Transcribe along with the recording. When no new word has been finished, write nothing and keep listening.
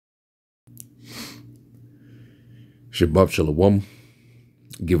Shabbat Shalom.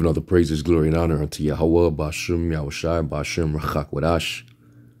 Giving all the praises, glory, and honor unto Yahweh, Bashim, Yahushai, Bashim, Rachak, Wadash.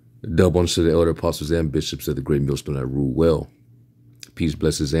 Dub unto the elder apostles and bishops of the great millstone that rule well. Peace,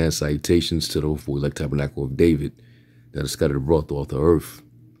 blessings, and salutations to the hopeful elect tabernacle of David that is scattered abroad throughout the earth.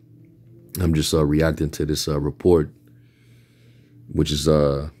 I'm just reacting to this report, which is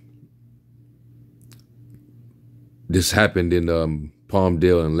this happened in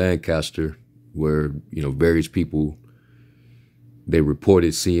Palmdale and Lancaster, where various people, they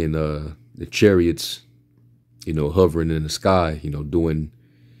reported seeing the chariots, hovering in the sky, doing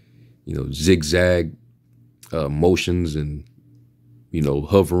zigzag motions and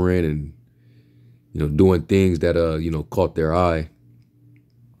hovering and doing things that caught their eye.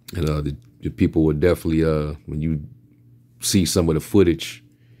 And the people would definitely when you see some of the footage,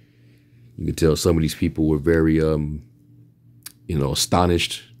 you can tell some of these people were very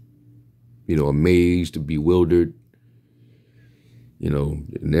astonished, amazed, bewildered,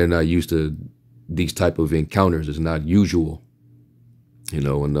 and they're not used to these type of encounters. It's not usual,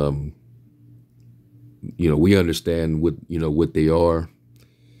 and we understand what they are,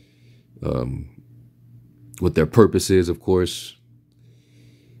 what their purpose is, of course,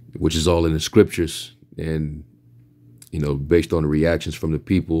 which is all in the scriptures. And, based on the reactions from the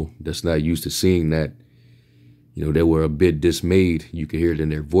people that's not used to seeing that, they were a bit dismayed. You could hear it in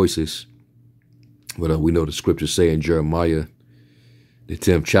their voices. But we know the scriptures say in Jeremiah, the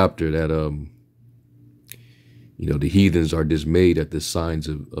 10th chapter, that, the heathens are dismayed at the signs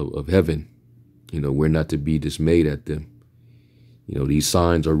of heaven. We're not to be dismayed at them. These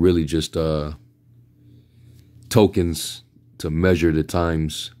signs are really just tokens to measure the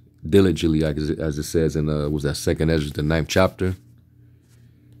times diligently, as it says in was that 2nd Ezra, the 9th chapter.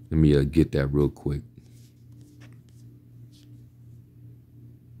 Let me get that real quick.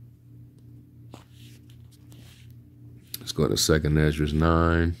 Let's go to 2nd Ezra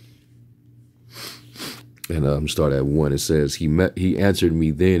 9. And start at 1. It says, He answered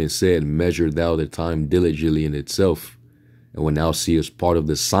me then and said, Measure thou the time diligently in itself, and when thou seest part of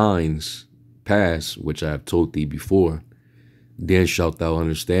the signs pass, which I have told thee before, then shalt thou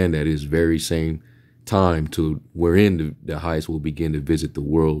understand that it is very same time to wherein the highest will begin to visit the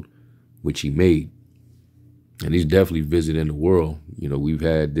world which he made. And he's definitely visiting the world. We've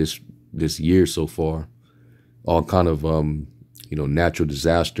had this year so far, all kind of natural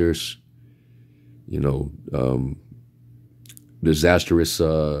disasters, disastrous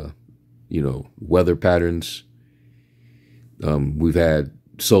weather patterns. We've had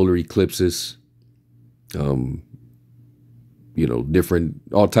solar eclipses,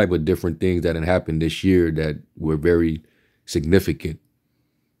 all type of different things that had happened this year that were very significant.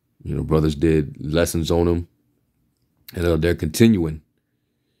 Brothers did lessons on them, and they're continuing.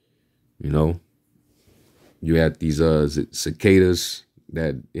 You had these cicadas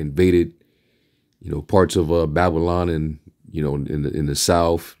that invaded, parts of Babylon and, in the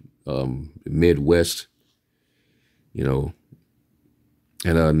South, Midwest, and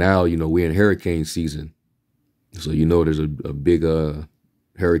now, we're in hurricane season. So, there's a big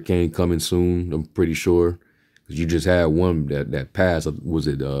hurricane coming soon, I'm pretty sure, because you just had one that passed. Was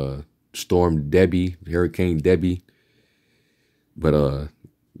it Hurricane Debbie? But,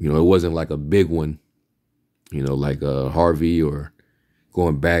 it wasn't like a big one, like Harvey or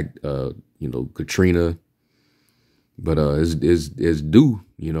going back, Katrina. But it's due,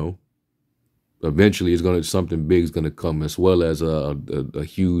 Eventually something big is gonna come, as well as a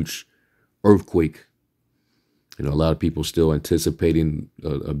huge earthquake. A lot of people still anticipating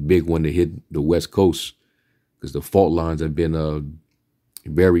a big one to hit the West Coast, because the fault lines have been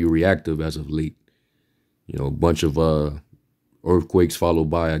very reactive as of late. A bunch of earthquakes followed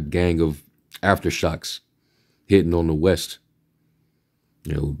by a gang of aftershocks hitting on the West.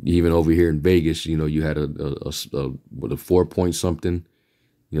 Even over here in Vegas, you had a 4 point something.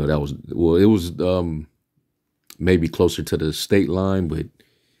 That was, it was maybe closer to the state line, but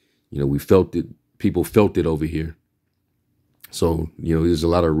we felt it. People felt it over here. So, there's a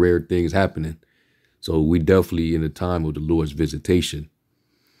lot of rare things happening. So we definitely in the time of the Lord's visitation.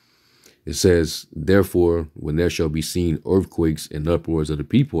 It says, therefore, when there shall be seen earthquakes and uproars of the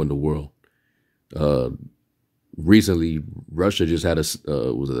people in the world. Recently, Russia just had was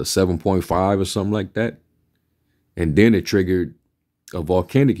it a 7.5 or something like that? And then it triggered a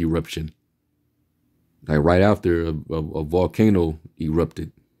volcanic eruption. Like right after a volcano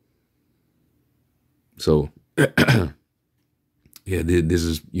erupted. So, yeah, this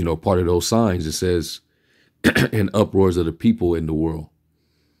is, part of those signs. It says, and uproars of the people in the world.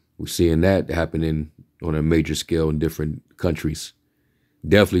 We're seeing that happening on a major scale in different countries.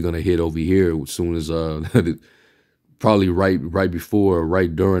 definitely gonna hit over here as soon as probably right before, or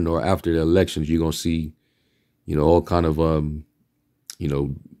right during, or after the elections. You're gonna see, all kind of you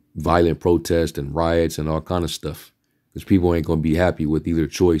know, violent protests and riots and all kind of stuff, because people ain't gonna be happy with either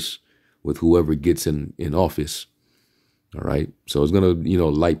choice, with whoever gets in office. All right, so it's gonna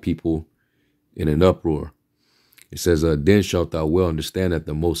light people in an uproar. It says, then shalt thou well understand that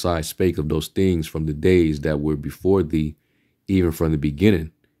the Most High spake of those things from the days that were before thee, even from the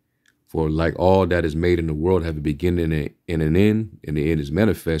beginning. For like all that is made in the world have a beginning and an end, and the end is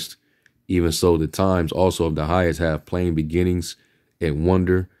manifest. Even so the times also of the highest have plain beginnings and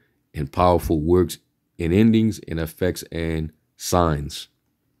wonder and powerful works and endings and effects and signs.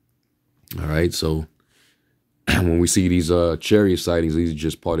 All right, so when we see these chariot sightings, these are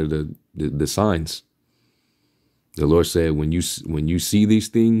just part of the signs. The Lord said, when you see these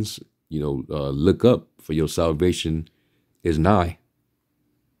things, look up, for your salvation is nigh.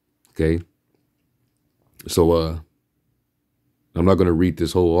 Okay. So I'm not going to read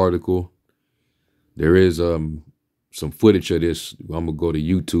this whole article. There is some footage of this. I'm gonna go to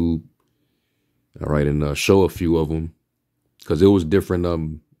YouTube, all right, and show a few of them, because it was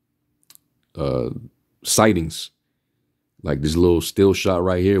different sightings. Like this little still shot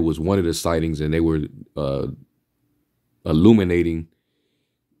right here was one of the sightings, and they were illuminating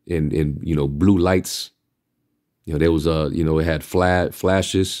in blue lights. There was it had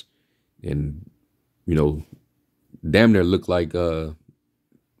flashes, and damn near looked like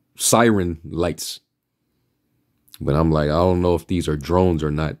siren lights. But I'm like, I don't know if these are drones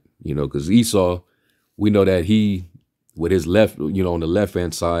or not, because Esau, we know that he, with his left, on the left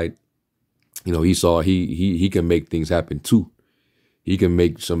hand side, Esau, he can make things happen too. He can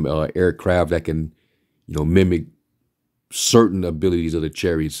make some aircraft that can, mimic certain abilities of the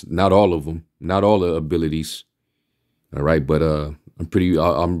chariots. Not all of them, not all the abilities. All right, but I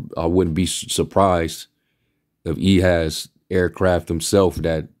wouldn't be surprised if he has aircraft himself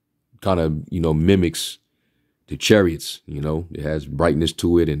that kind of mimics the chariots. It has brightness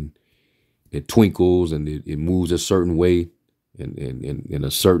to it, and it twinkles, and it moves a certain way, and in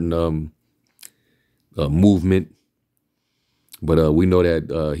a certain movement. But we know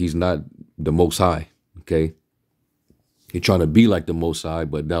that he's not the Most High. Okay, he's trying to be like the Most High,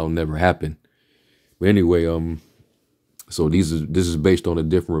 but that'll never happen. But anyway, so this is based on the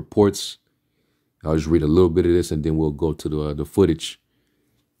different reports. I'll just read a little bit of this, and then we'll go to the footage.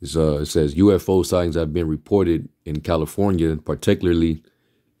 It says UFO sightings have been reported in California, particularly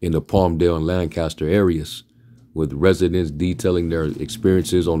in the Palmdale and Lancaster areas, with residents detailing their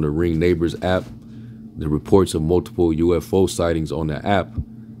experiences on the Ring Neighbors app. The reports of multiple UFO sightings on the app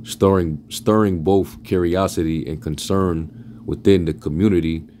stirring both curiosity and concern within the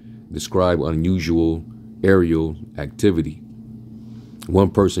community describe unusual aerial activity.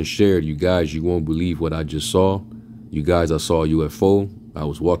 One person shared, "You guys, you won't believe what I just saw. You guys, I saw a UFO. I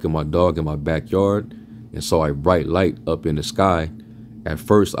was walking my dog in my backyard and saw a bright light up in the sky. At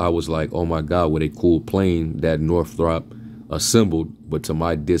first, I was like, oh my God, what a cool plane that Northrop assembled. But to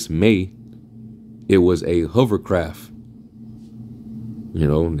my dismay, it was a hovercraft."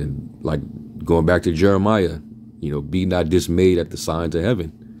 And like going back to Jeremiah, be not dismayed at the signs of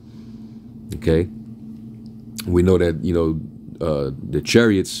heaven. Okay. We know that, the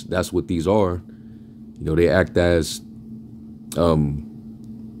chariots, that's what these are. They act as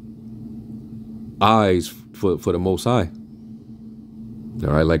eyes for the Most High.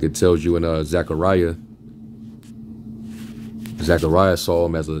 All right, like it tells you in Zechariah. Zechariah saw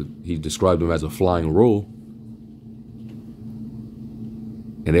him he described him as a flying roll.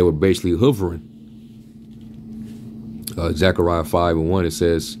 And they were basically hovering. Zechariah 5:1, it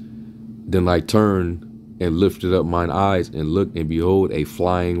says, "Then I turned and lifted up mine eyes and looked, and behold, a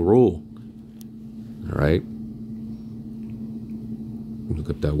flying roll." All right. Look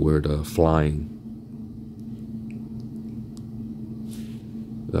up that word, flying.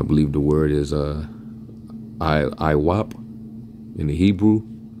 I believe the word is iwap in the Hebrew.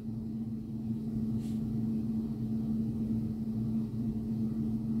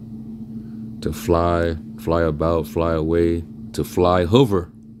 To fly, fly about, fly away, to fly,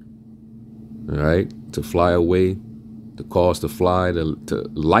 hover. All right, to fly away, to cause to fly, to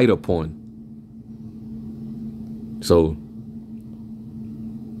light upon. So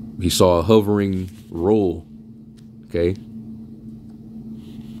he saw a hovering roll, okay,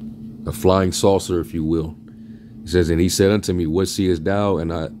 a flying saucer, if you will. He says, "And he said unto me, what seest thou?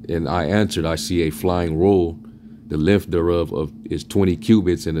 And I answered, I see a flying roll. The length thereof is 20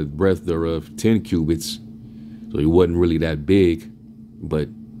 cubits, and the breadth thereof 10 cubits. So he wasn't really that big, but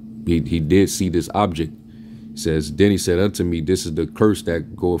he did see this object. It says, then he said unto me, this is the curse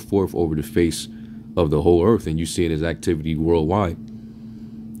that goeth forth over the face of the whole earth. And you see in his activity worldwide,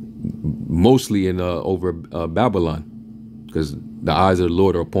 mostly in over Babylon, because the eyes of the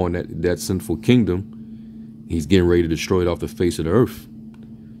Lord are upon that sinful kingdom. He's getting ready to destroy it off the face of the earth.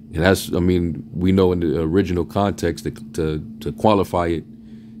 And that's, I mean, we know in the original context to qualify it,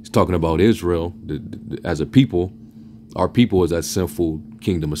 it's talking about Israel as a people. Our people is that sinful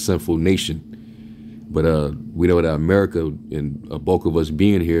kingdom, a sinful nation. But we know that America, and a bulk of us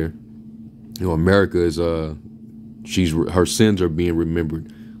being here, you know, America is her sins are being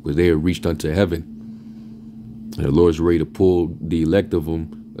remembered, because they have reached unto heaven. And the Lord's ready to pull the elect of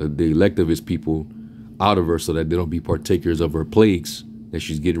his people out of her, so that they don't be partakers of her plagues that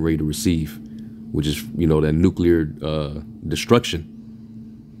she's getting ready to receive, which is, you know, that nuclear destruction.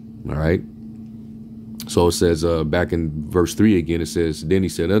 All right. So it says back in verse 3 again, it says, then he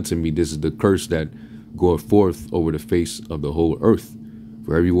said unto me, this is the curse that goeth forth over the face of the whole earth.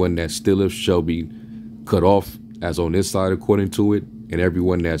 For everyone that stealeth shall be cut off as on this side according to it, and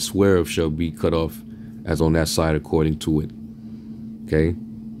everyone that sweareth shall be cut off as on that side according to it. Okay.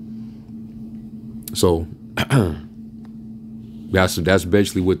 So that's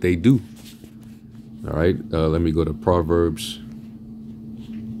basically what they do. All right. Let me go to Proverbs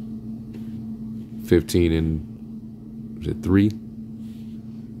 15 and 3.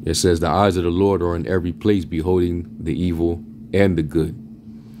 It says, the eyes of the Lord are in every place, beholding the evil and the good.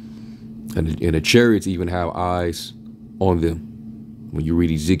 And the chariots even have eyes on them. When you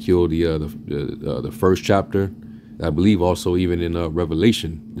read Ezekiel, the first chapter, I believe also even in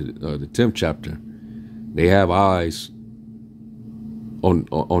Revelation, the 10th chapter, they have eyes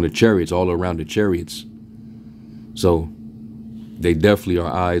on the chariots, all around the chariots. So they definitely are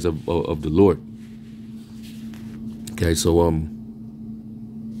eyes of the Lord. Okay, so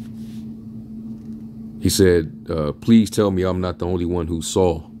he said, please tell me I'm not the only one who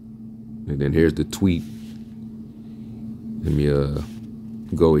saw. And then here's the tweet. Let me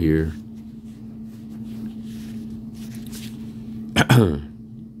go here. And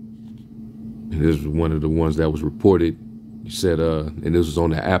this is one of the ones that was reported. He said, and this was on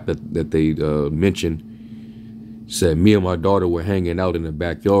the app that they mentioned. He said, me and my daughter were hanging out in the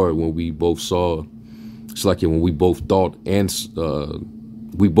backyard when we both saw, it's like when we both thought, and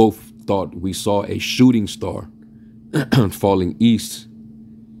we both thought we saw a shooting star falling east.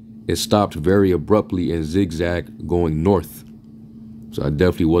 It stopped very abruptly and zigzagged going north. So it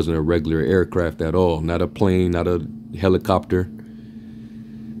definitely wasn't a regular aircraft at all. Not a plane, not a helicopter.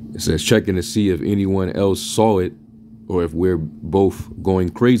 It says, checking to see if anyone else saw it or if we're both going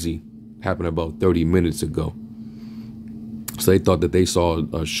crazy. Happened about 30 minutes ago. So they thought that they saw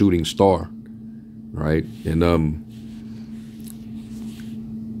a shooting star, right? And I'm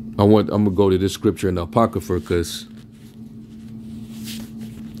gonna go to this scripture in the Apocrypha, because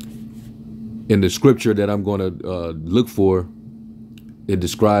in the scripture that I'm going to look for, it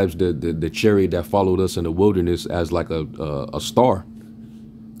describes the chariot that followed us in the wilderness as like a star.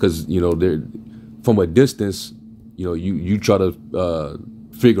 Because, you know, from a distance, you know, you try to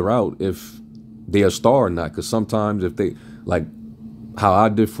figure out if they're a star or not. Because sometimes if they, like how I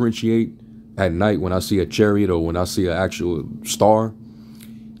differentiate at night when I see a chariot or when I see an actual star,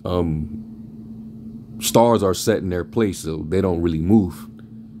 stars are set in their place, so they don't really move.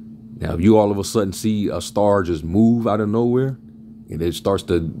 Now, if you all of a sudden see a star just move out of nowhere and it starts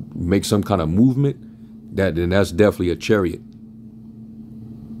to make some kind of movement, then that's definitely a chariot.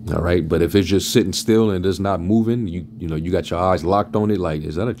 All right. But if it's just sitting still and it's not moving, you know, you got your eyes locked on it. Like,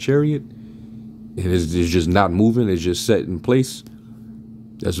 is that a chariot? And it's just not moving. It's just set in place.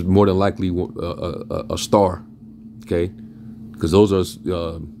 That's more than likely a star. OK, because those are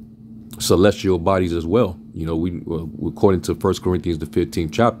celestial bodies as well. You know, according to 1 Corinthians, the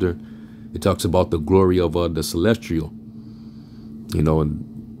 15th chapter, it talks about the glory of the celestial, you know,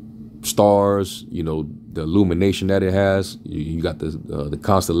 and stars, you know, the illumination that it has. You got the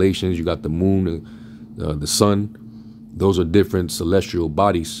constellations, you got the moon, the sun. Those are different celestial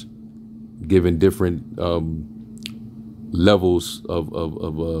bodies given different levels of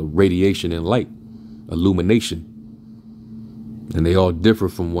radiation and light, illumination. And they all differ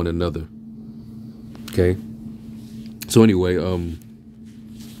from one another. Okay. So anyway,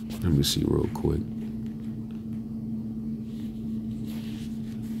 let me see real quick.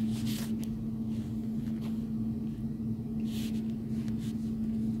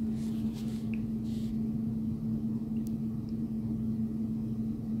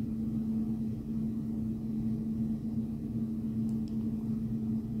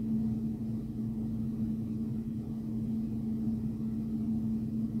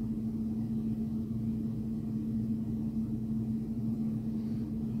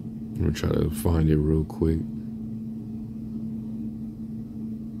 I'm gonna try to find it real quick.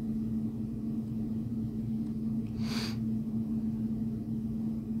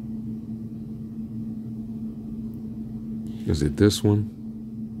 Is it this one?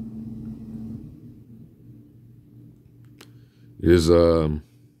 It is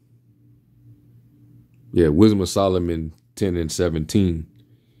Wisdom of Solomon 10 and 17.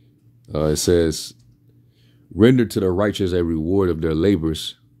 It says, render to the righteous a reward of their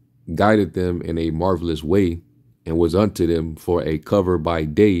labors, guided them in a marvelous way, and was unto them for a cover by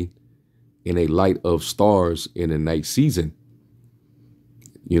day, and a light of stars in the night season.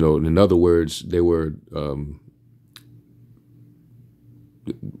 You know, in other words, they were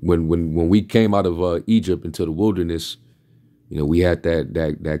when we came out of Egypt into the wilderness, you know, we had the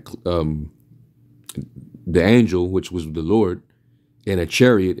angel, which was the Lord, in a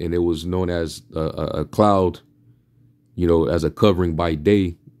chariot, and it was known as a cloud, you know, as a covering by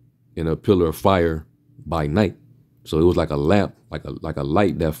day, and a pillar of fire by night. So it was like a lamp, like a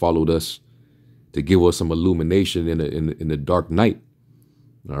light that followed us to give us some illumination in the dark night.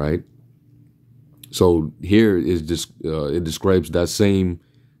 All right. So here is just it describes that same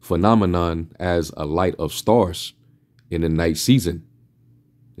phenomenon as a light of stars in the night season.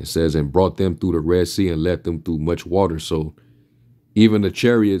 It says, and brought them through the Red Sea and led them through much water. So even the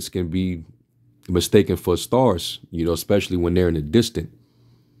chariots can be mistaken for stars, you know, especially when they're in the distant.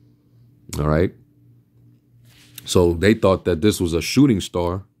 All right. So they thought that this was a shooting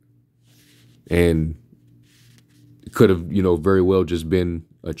star, and it could have, you know, very well just been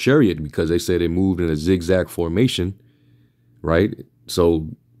a chariot, because they said it moved in a zigzag formation. Right. So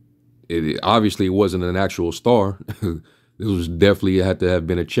it obviously it wasn't an actual star. This was definitely had to have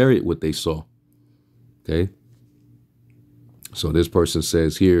been a chariot, what they saw. OK. So this person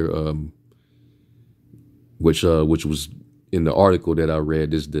says here, which was in the article that I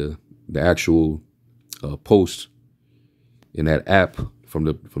read, is the actual post in that app from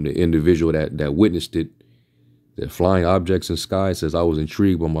the individual that witnessed it. That flying objects in sky, says, I was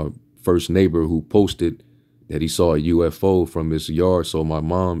intrigued by my first neighbor who posted that he saw a UFO from his yard. So my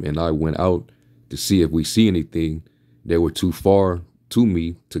mom and I went out to see if we see anything. They were too far to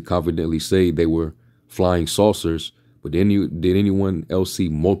me to confidently say they were flying saucers. But did anyone else see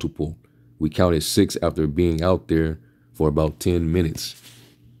multiple? We counted 6 after being out there for about 10 minutes.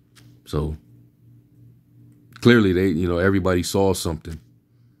 So clearly they, you know, everybody saw something.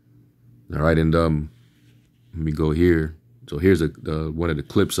 All right. And let me go here. So here's one of the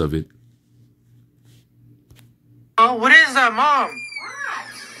clips of it. Oh, what is that, Mom?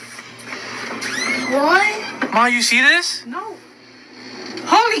 What? Mom, you see this? No.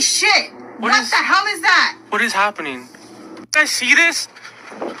 Holy shit! What the hell is that? What is happening? You guys see this?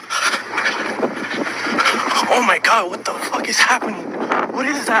 Oh my God! What the fuck is happening? What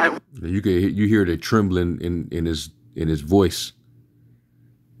is that? You hear the trembling in his voice.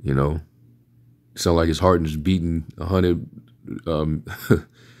 You know, sound like his heart is beating 100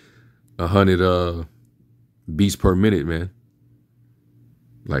 beats per minute, man.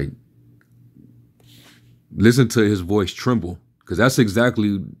 Like, listen to his voice tremble, because that's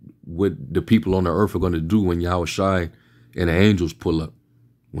exactly what the people on the earth are going to do when Yahweh Shai and the angels pull up.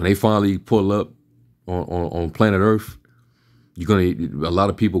 When they finally pull up on planet Earth, a lot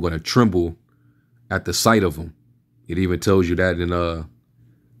of people are going to tremble at the sight of them. It even tells you that in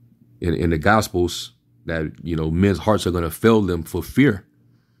the Gospels, that, you know, men's hearts are going to fail them for fear.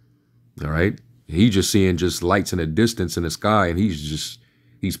 All right. He's just seeing just lights in the distance in the sky, and he's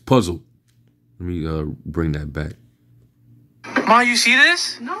puzzled. Let me bring that back. Mom, you see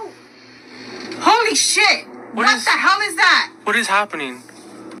this? No. Holy shit! What the hell is that? What is happening?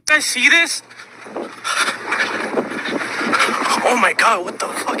 You guys see this? Oh my God! What the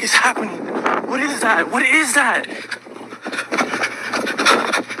fuck is happening? What is that? What is that?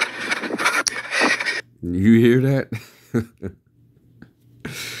 You hear that?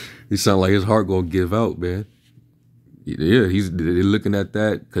 He sound like his heart gonna give out, man. Yeah, they're looking at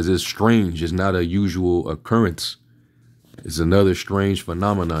that because it's strange. It's not a usual occurrence. It's another strange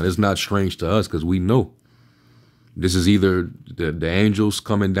phenomenon. It's not strange to us because we know this is either the angels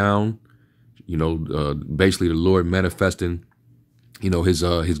coming down, you know, basically the Lord manifesting, you know, his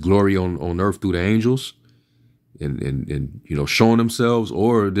glory on earth through the angels, and you know, showing themselves,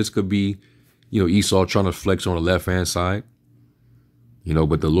 or this could be, you know, Esau trying to flex on the left hand side, you know.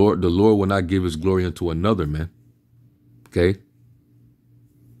 But the Lord will not give his glory unto another, man. Okay.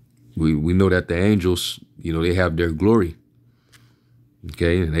 We know that the angels, you know, they have their glory.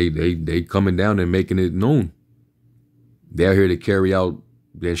 Okay, and they coming down and making it known. They're here to carry out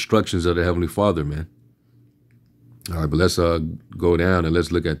the instructions of the Heavenly Father, man. All right, but let's go down and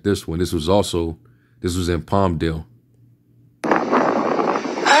let's look at this one. This was in Palmdale.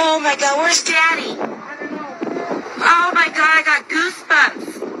 Oh my God, where's Daddy? Oh my God, I got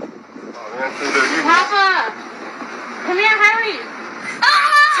goosebumps. Papa, come here, hurry.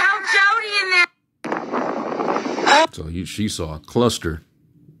 Tell Jody in there. So she saw a cluster.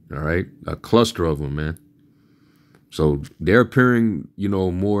 All right, a cluster of them, man. So they're appearing,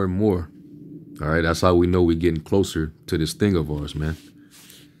 more and more. All right, that's how we know we're getting closer to this thing of ours, man.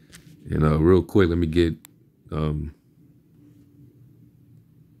 And real quick, let me get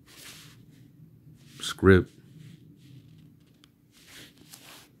script.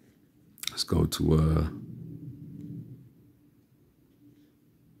 Let's go to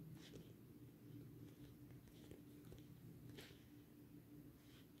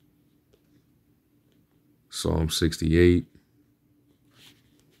Psalm 68.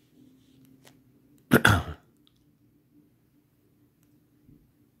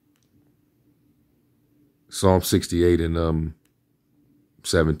 Psalm 68 and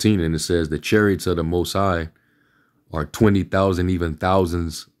 17, and it says, the chariots of the Most High are 20,000, even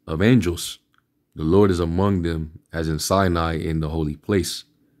thousands of angels. The Lord is among them as in Sinai in the holy place.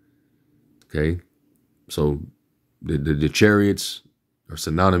 Okay, so the chariots are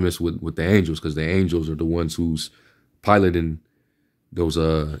synonymous with the angels, because the angels are the ones who's piloting those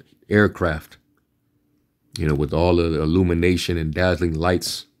aircraft, with all the illumination and dazzling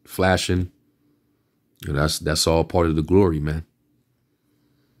lights flashing. That's all part of the glory, man.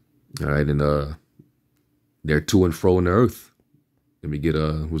 All right, and they're to and fro in the earth. Let me get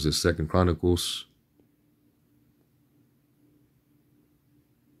was it 2 Chronicles?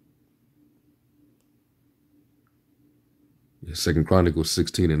 Yeah, 2 Chronicles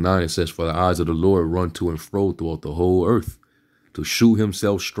 16 and 9, it says, for the eyes of the Lord run to and fro throughout the whole earth, to shew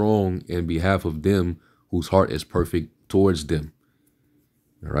himself strong in behalf of them whose heart is perfect towards them.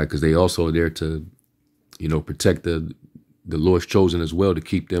 All right, because they also are there to, protect the Lord's chosen as well, to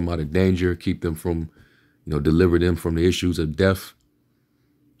keep them out of danger, keep them from, deliver them from the issues of death,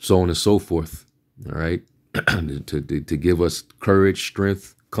 so on and so forth. All right, to give us courage,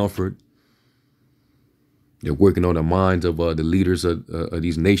 strength, comfort. They're working on the minds of the leaders of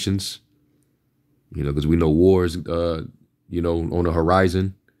these nations, because we know wars, on the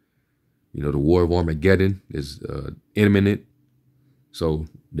horizon. The war of Armageddon is imminent. So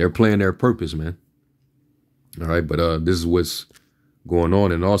they're playing their purpose, man. All right, but this is what's going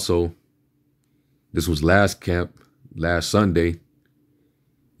on. And also, this was last Sunday,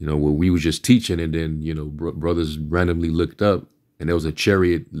 where we were just teaching, and then, brothers randomly looked up, and there was a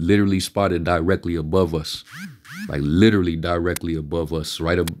chariot literally spotted directly above us, like literally directly above us,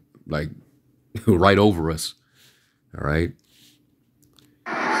 right over us. All right.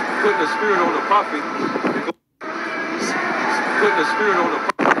 Putting the spirit on the prophet. Putting the spirit on the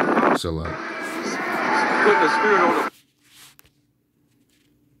prophet. So, Putting the spirit on the.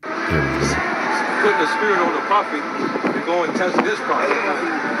 Putting the spirit on the prophet to go and test this prophet.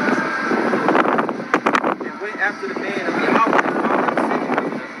 And went after the man of Yahweh and found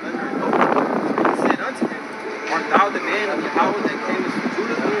him sitting under an oak. And said unto him, art thou the man of Yahweh that camest from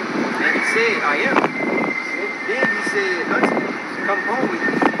Judah? And he said, I am. Then he said unto him, come home with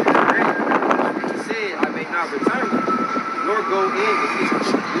me. And he said, I may not return with you, nor go in with you.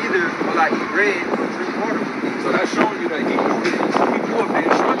 Neither will I eat bread or drink water with you. So that's showing you that he knew of the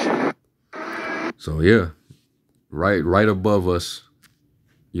instruction. So yeah, right above us,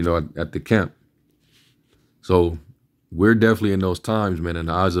 at the camp. So we're definitely in those times, man, and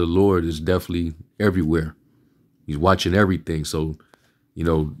the eyes of the Lord is definitely everywhere. He's watching everything. So,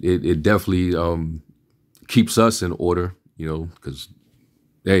 it definitely keeps us in order, because,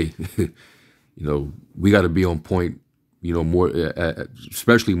 hey, we got to be on point, more,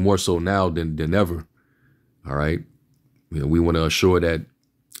 especially more so now than ever. All right. We want to assure that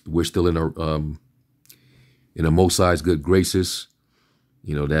we're still in the Most High's good graces,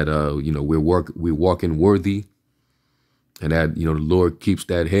 that, we're walking worthy, and that, the Lord keeps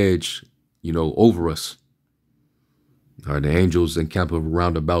that hedge, over us. All right, the angels encamp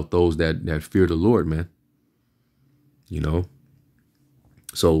around about those that fear the Lord, man.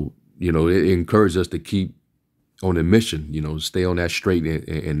 So, it encourages us to keep on a mission, stay on that straight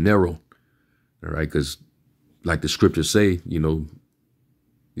and narrow. All right, because like the scriptures say,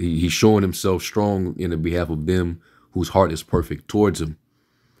 he's showing himself strong in the behalf of them whose heart is perfect towards him.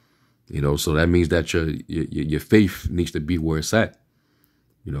 So that means that your faith needs to be where it's at,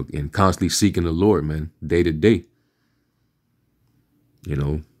 and constantly seeking the Lord, man, day to day.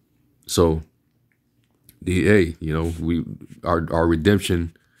 So our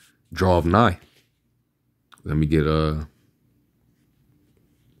redemption draweth nigh. Let me get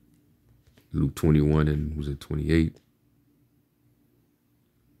Luke 21 and was it 28?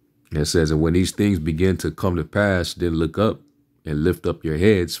 And it says, and when these things begin to come to pass, then look up and lift up your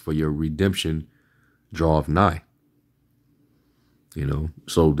heads, for your redemption draweth nigh. You know,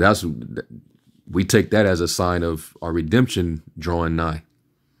 so we take that as a sign of our redemption drawing nigh.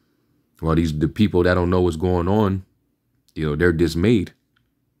 Well, the people that don't know what's going on, you know, they're dismayed.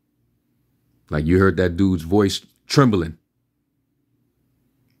 Like you heard that dude's voice trembling.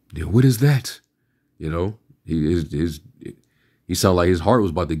 You know, what is that? You know, he sounded like his heart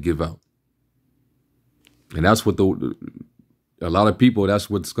was about to give out. And that's what a lot of people, that's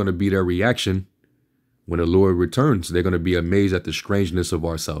what's going to be their reaction when the Lord returns. They're going to be amazed at the strangeness of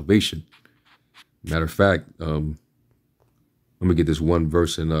our salvation. Matter of fact, let me get this one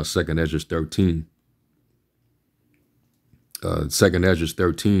verse in 2nd Ezra 13. 2nd Ezra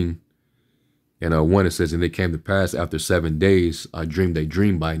 13 and 1, it says, and it came to pass after 7 days, I dreamed a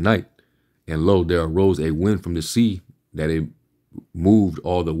dream by night. And lo, there arose a wind from the sea, that it moved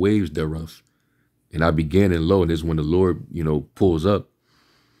all the waves thereof. And I began, and lo, and this is when the Lord, you know, pulls up.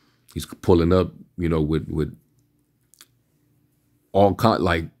 He's pulling up, you know, with all kind,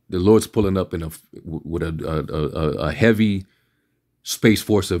 like the Lord's pulling up with a heavy space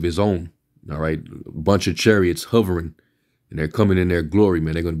force of his own. All right, a bunch of chariots hovering, and they're coming in their glory,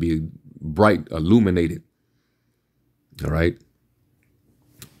 man. They're going to be bright, illuminated. All right,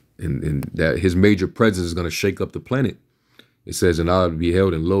 and that his major presence is going to shake up the planet. It says, and I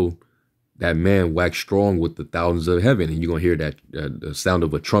beheld, and lo, that man waxed strong with the thousands of heaven. And you're going to hear that the sound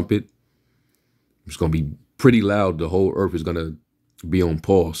of a trumpet. It's going to be pretty loud. The whole earth is going to be on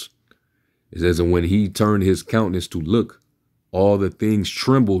pause. It says, and when he turned his countenance to look, all the things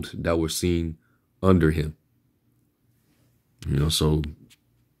trembled that were seen under him. You know, so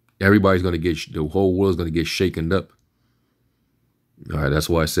everybody's going to the whole world's going to get shaken up. All right, that's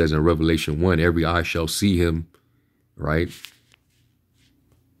why it says in Revelation 1, every eye shall see him, right?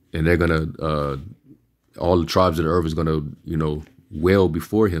 And they're going to, all the tribes of the earth is going to, you know, wail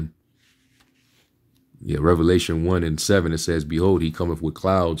before him. Yeah, Revelation 1 and 7, it says, behold, he cometh with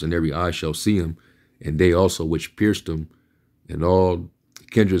clouds, and every eye shall see him, and they also which pierced him, and all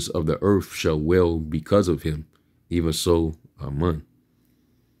kindreds of the earth shall wail because of him. Even so, amen.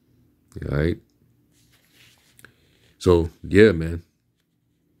 All right. So, yeah, man.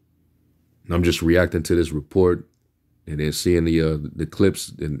 I'm just reacting to this report and then seeing the clips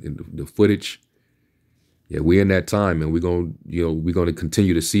and the footage. Yeah, we're in that time, and we're going to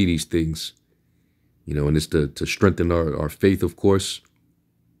continue to see these things. You know, and it's to strengthen our faith, of course.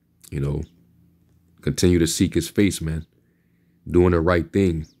 You know, continue to seek his face, man. Doing the right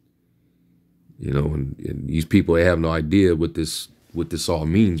thing. You know, and these people, they have no idea what this all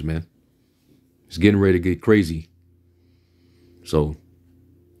means, man. It's getting ready to get crazy. So,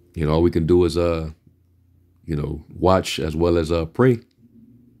 you know, all we can do is you know, watch as well as pray.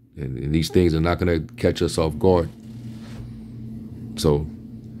 And these things are not going to catch us off guard. So,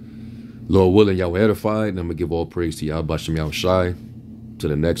 Lord willing, y'all were edified, and I'm going to give all praise to Yahweh Shem Yahushai. To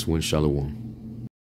the next one, Shalom.